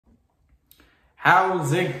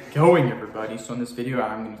How's it going, everybody? So in this video,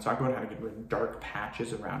 I'm going to talk about how to get rid of dark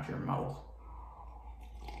patches around your mouth.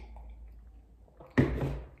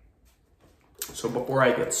 So before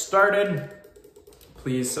I get started,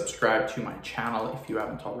 please subscribe to my channel if you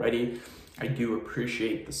haven't already. I do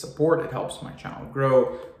appreciate the support. It helps my channel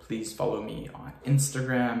grow. Please follow me on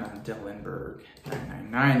Instagram at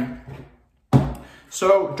Dylanberg999.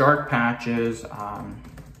 So dark patches,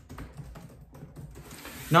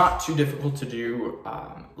 not too difficult to do,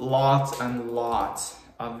 lots and lots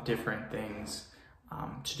of different things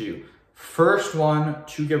to do. First one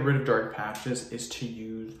to get rid of dark patches is to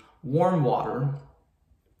use warm water,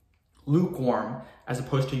 lukewarm, as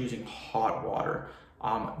opposed to using hot water.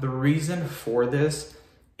 The reason for this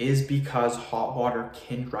is because hot water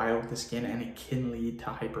can dry out the skin and it can lead to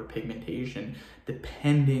hyperpigmentation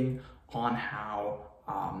depending on how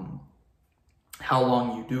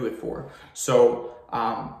long you do it for. So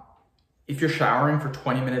if you're showering for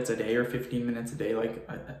 20 minutes a day or 15 minutes a day, like,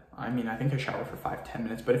 I think I shower for 5-10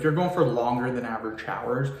 minutes, but if you're going for longer than average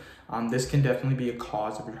showers, this can definitely be a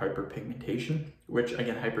cause of your hyperpigmentation, which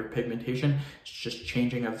again, hyperpigmentation is just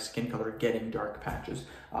changing of the skin color, getting dark patches.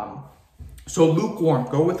 So lukewarm,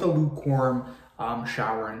 go with a lukewarm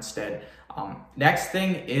shower instead. Next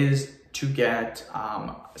thing is to get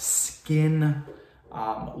skin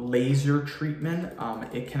laser treatment.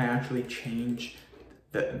 It can actually change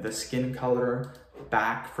the skin color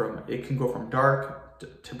it can go from dark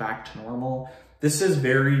to back to normal. This is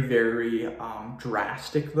very, very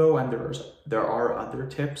drastic though, and there are other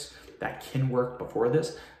tips that can work before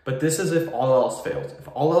this, but this is if all else fails. If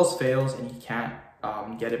all else fails and you can't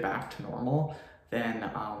get it back to normal,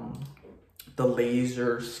 then the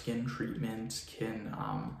laser skin treatments can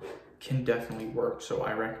definitely work. So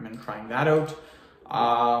I recommend trying that out.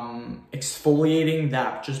 Exfoliating,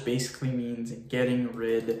 that just basically means getting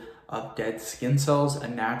rid of dead skin cells. A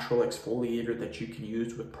natural exfoliator that you can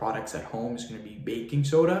use with products at home is going to be baking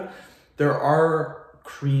soda. There are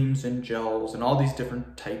creams and gels and all these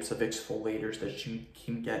different types of exfoliators that you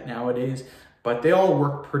can get nowadays, but they all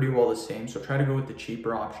work pretty well the same. So try to go with the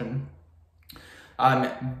cheaper option.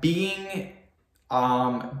 Being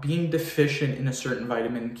deficient in a certain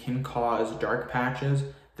vitamin can cause dark patches.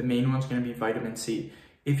 The main one's going to be vitamin C.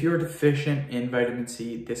 If you're deficient in vitamin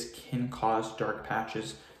C, this can cause dark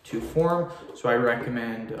patches to form. So I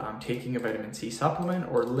recommend taking a vitamin C supplement,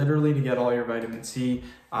 or literally to get all your vitamin C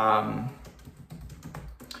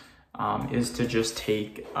is to just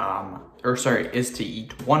take, is to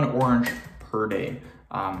eat 1 orange per day.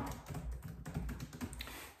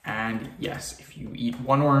 And yes, if you eat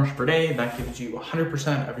 1 orange per day, that gives you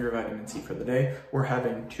 100% of your vitamin C for the day. Or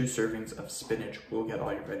having 2 servings of spinach will get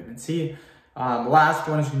all your vitamin C. Last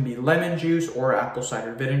one is going to be lemon juice or apple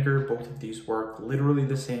cider vinegar. Both of these work literally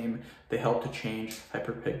the same. They help to change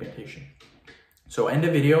hyperpigmentation. So end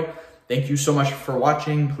of video. Thank you so much for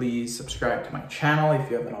watching. Please subscribe to my channel if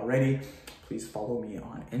you haven't already. Please follow me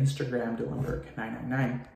on Instagram, Dylanberg999.